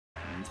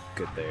I'm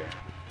good there.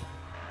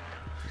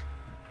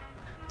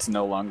 It's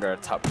no longer a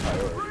top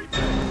priority.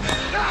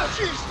 Oh,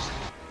 Jesus!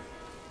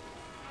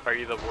 Are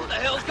you the world? What the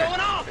hell's going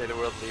on? Are you the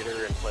world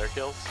leader in player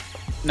kills?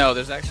 No,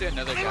 there's actually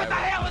another guy. What the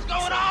hell is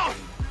going on?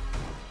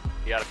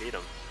 You gotta beat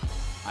him.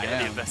 I You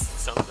gotta be am. invested in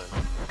something.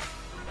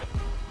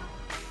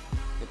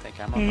 You think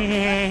I'm up?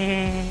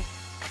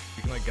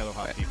 You can like ghetto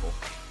hot people.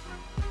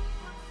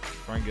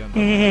 Try and get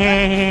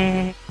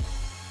them.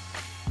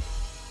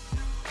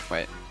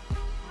 Wait.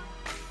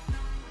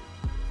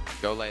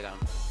 Go lay down.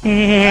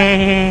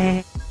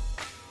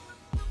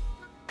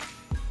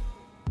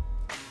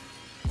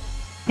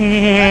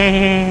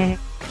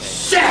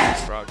 Shit!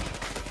 Frog.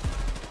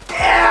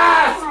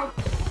 Yes!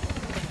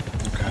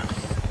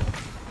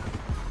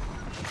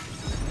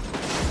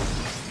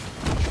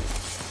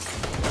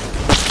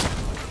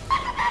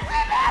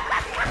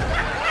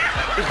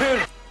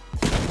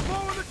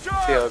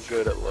 See how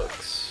good it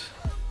looks.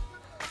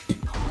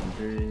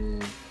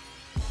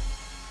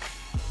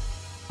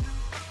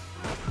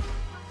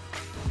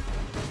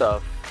 The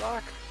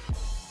fuck?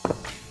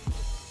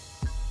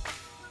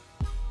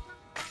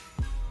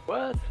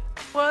 What?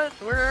 What?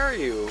 Where are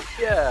you?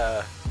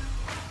 Yeah.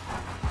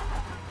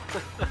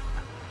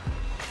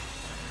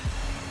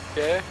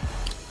 Okay.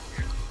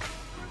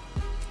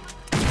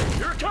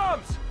 Here it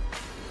comes!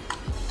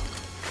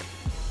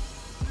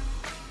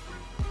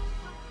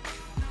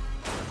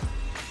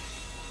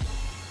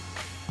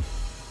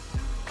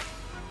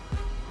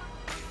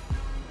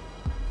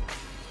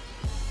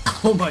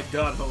 Oh my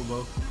god,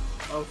 Hobo.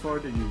 How far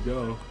did you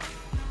go?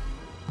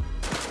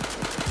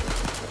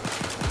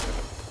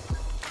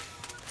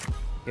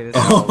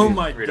 Oh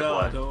my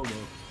god, Hobo.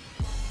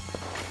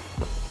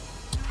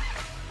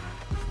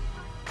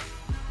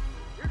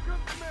 Here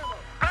comes the memo!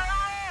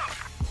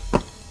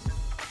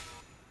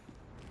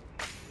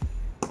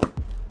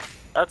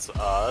 That's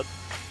odd.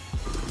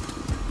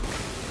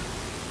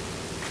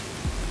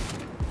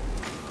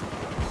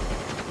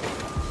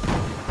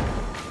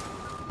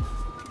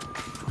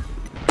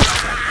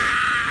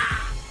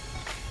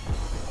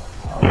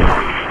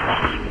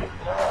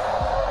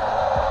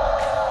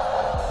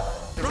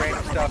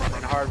 Stuff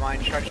and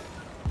hardline structure.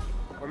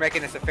 We're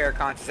making this a fair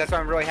contest. That's why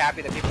I'm really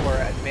happy that people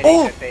are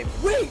admitting that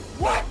they've. Wait,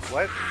 what?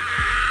 What?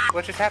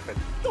 What just happened?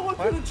 Someone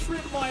put a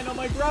trip mine on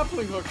my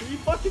grappling hook. Are you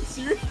fucking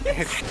serious?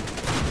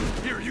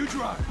 Here, you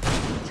drive.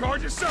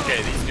 Charge yourself.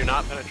 Okay, these do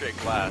not penetrate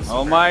glass.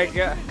 Oh my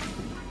god.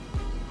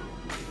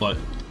 What?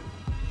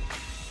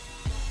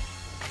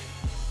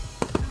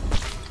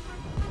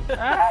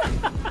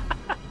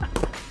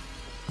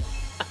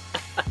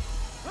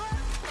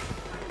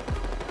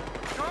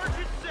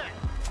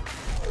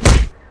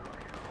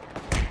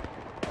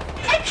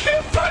 You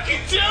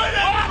fucking do it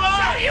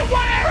anymore! You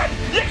want it?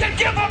 You can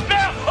give up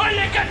now, or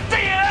you can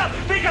figure it out,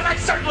 because I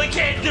certainly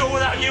can't do it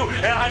without you,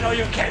 and I know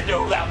you can't do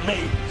it without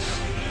me.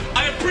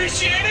 I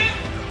appreciate it,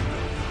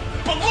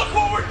 but look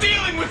what we're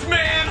dealing with,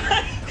 man!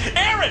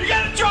 Aaron, you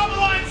gotta draw the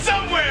line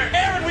somewhere!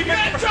 Aaron, we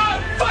gotta draw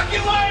a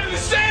fucking line in the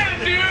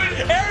sand,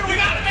 dude! Aaron, we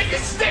gotta make a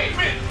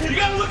statement! You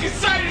gotta look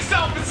inside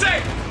yourself and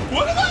say,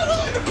 what about